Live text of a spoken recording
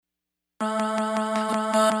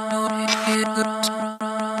Yeah.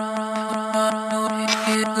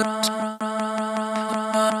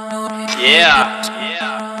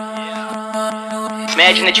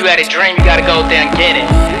 Imagine that you had a dream, you gotta go out there and get it.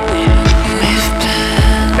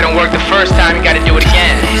 If it don't work the first time, you gotta do it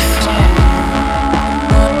again.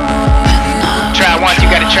 Try once,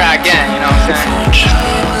 you gotta try again, you know what I'm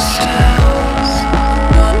saying?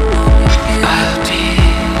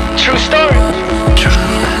 True story.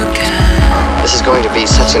 This is going to be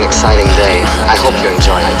such an exciting day. I hope you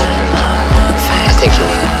enjoy it. I think you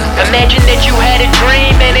will. Imagine that you had a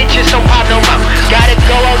dream and it just don't pop no more. Gotta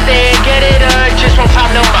go out there and get it, it just won't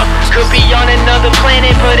pop no more. Could be on another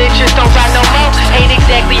planet, but it just don't rock no more. Ain't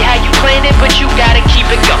exactly how you planned it, but you gotta keep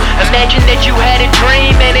it going. Imagine that you had a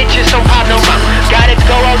dream and it just don't pop no more. Gotta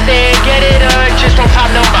go out there and get it, it just won't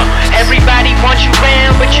pop no more. Everybody wants you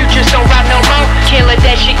round, but you just don't rock no more. Can't let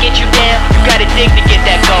that shit get you down. You gotta dig to get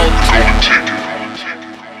that gold.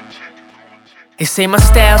 They say my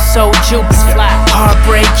style so Jupiter,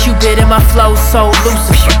 heartbreak Cupid, and my flow so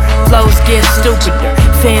Lucifer. Flows get stupider,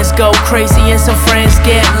 fans go crazy and some friends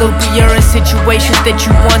get loopier. In situations that you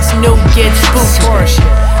once knew get spooky.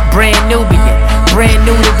 Brand new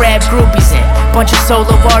to rap groupies in. Bunch of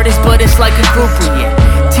solo artists, but it's like a group reunion.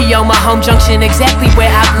 T.O. my home junction, exactly where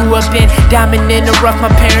I grew up in. Diamond in the rough, my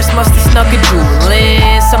parents must have snuck a jewel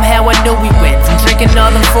in. Somehow I knew we went from drinking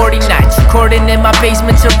all them 40 nights, recording in my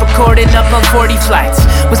basement to recording up on 40 flights.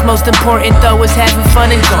 What's most important though is having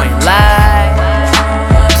fun, enjoying life.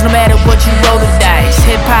 No matter what you roll the dice,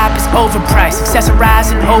 hip-hop is overpriced,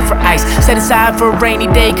 accessorizing over ice. Set aside for a rainy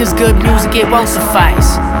day, cause good music, it won't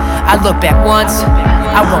suffice. I look back once,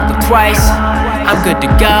 I won't look twice. I'm good to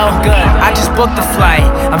go, I just booked the flight.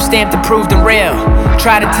 I'm stamped, approved, and real.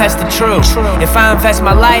 Try to test the truth. If I invest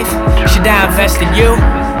my life, should I invest in you?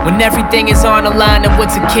 When everything is on the line, then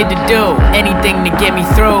what's a kid to do? Anything to get me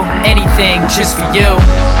through, anything just for you.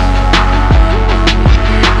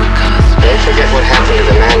 Don't forget what happened to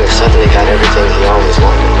the man who suddenly got everything he always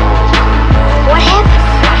wanted. What happened?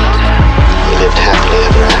 He lived happily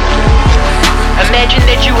ever after. Imagine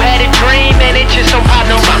that you had a dream and it just don't pop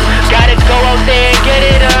no more. Gotta go out there and get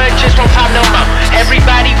it, it just won't pop no more.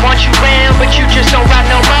 Everybody wants you round, but you just don't rock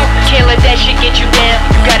no more. Can't let that shit get you down.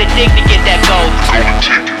 You gotta dig to get that gold.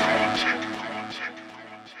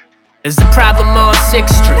 There's a problem on 6th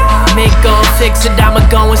Street. Mink gon' fix it. I'ma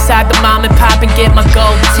go inside the mom and pop and get my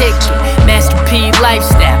gold ticket. Master P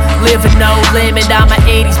lifestyle, living no limit. I'm an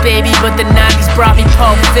 80s baby, but the 90s brought me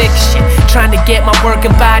Pulp Fiction. Trying to get my work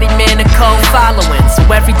embodiment a cold following. So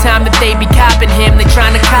every time that they be copping him, they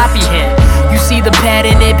trying to copy him. You see the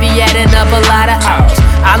pattern, it be adding up a lot of hours.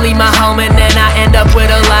 I leave my home and then I end up with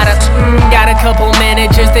a lot of got a couple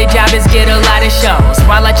managers, they job is get a lot of shows.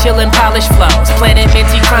 While I chill and polish flows, Planet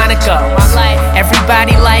Minty Chronicles.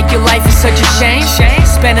 Everybody like your life is such a shame.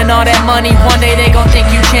 Spending all that money, one day they gon' think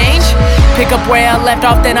you change. Pick up where I left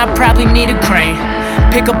off, then I probably need a crane.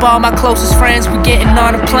 Pick up all my closest friends, we getting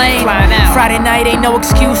on a plane. Friday night ain't no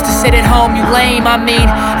excuse to sit at home, you lame. I mean,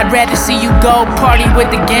 I'd rather see you go party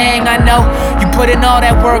with the gang. I know you put in all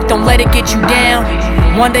that work, don't let it get you down.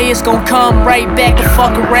 One day it's gon' come right back to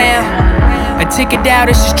fuck around. A ticket out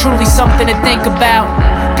is just truly something to think about.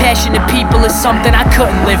 Passionate people is something I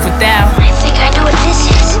couldn't live without. I think I know what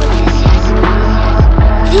this is.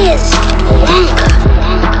 It is Wonka.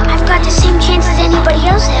 I've got the same chance as anybody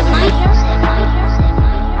else, haven't I?